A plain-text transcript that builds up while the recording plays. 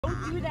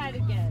Do that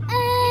again.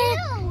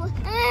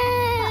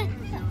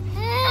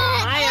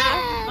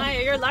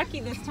 Maya, you're lucky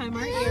this time,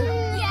 aren't you?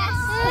 Yes.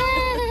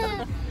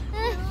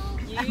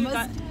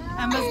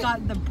 Emma's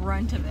got the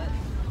brunt of it.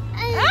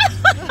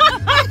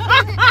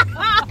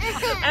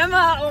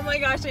 Emma, oh my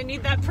gosh, I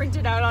need that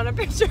printed out on a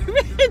picture.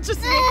 It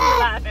just makes me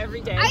laugh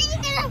every day. Are you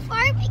gonna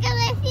fart because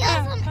I feel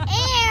some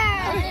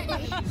air?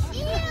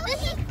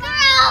 This is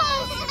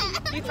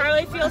gross. He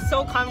probably feels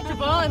so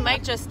comfortable and he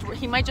might just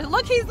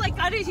look. He's like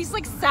he's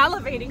like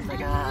salivating. He's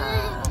like,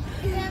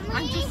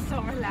 I'm just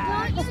so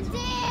relaxed. Don't you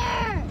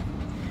dare!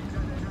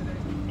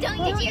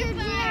 Don't you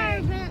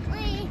dare,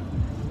 Bentley.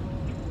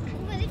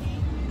 What if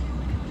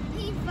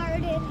he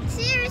farted?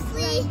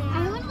 Seriously,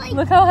 I would like.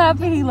 Look how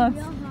happy he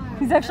looks.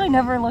 He's actually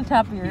never looked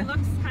happier. He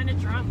looks kind of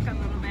drunk a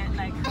little bit,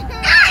 like. Don't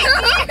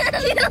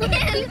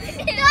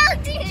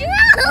do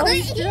Oh,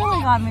 he's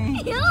drooling on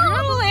me.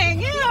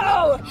 Drooling, ew!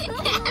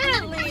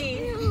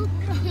 Really?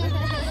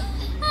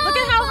 Look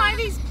at how high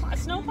these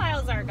snow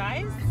piles are,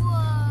 guys.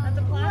 At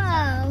the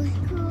plaza.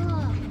 Whoa,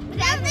 cool.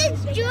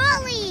 Bentley's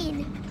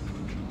drooling.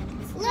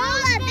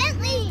 Lola,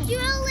 Bentley's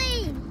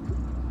drooling.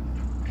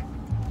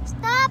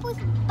 Stop with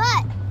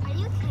butt. Are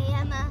you okay,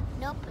 Emma?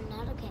 Nope, I'm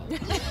not okay.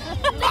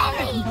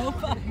 Bentley!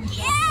 Nobody.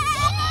 Yeah!